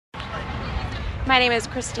My name is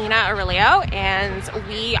Christina Aurilio, and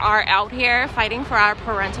we are out here fighting for our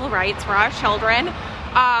parental rights for our children,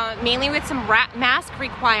 mainly with some mask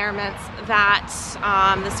requirements that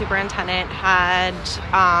the superintendent had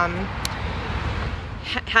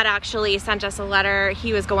actually sent us a letter.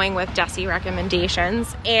 He was going with DESE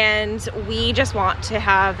recommendations, and we just want to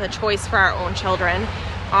have the choice for our own children.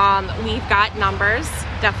 We've got numbers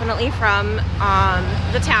definitely from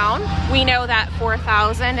the town. We know that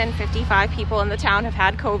 4,055 people in the town have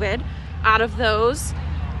had COVID. Out of those,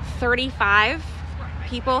 35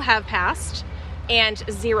 people have passed, and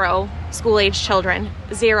 0 school-age children,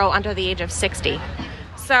 0 under the age of 60.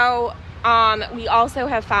 So we also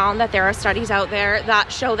have found that there are studies out there that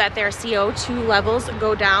show that their CO2 levels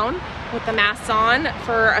go down with the masks on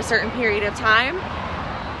for a certain period of time.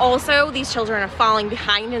 Also, these children are falling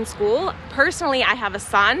behind in school. Personally, I have a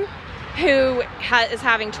son who is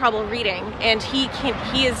having trouble reading, and he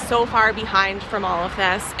is so far behind from all of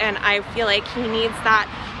this, and I feel like he needs that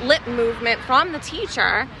lip movement from the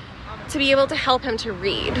teacher to be able to help him to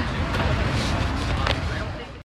read.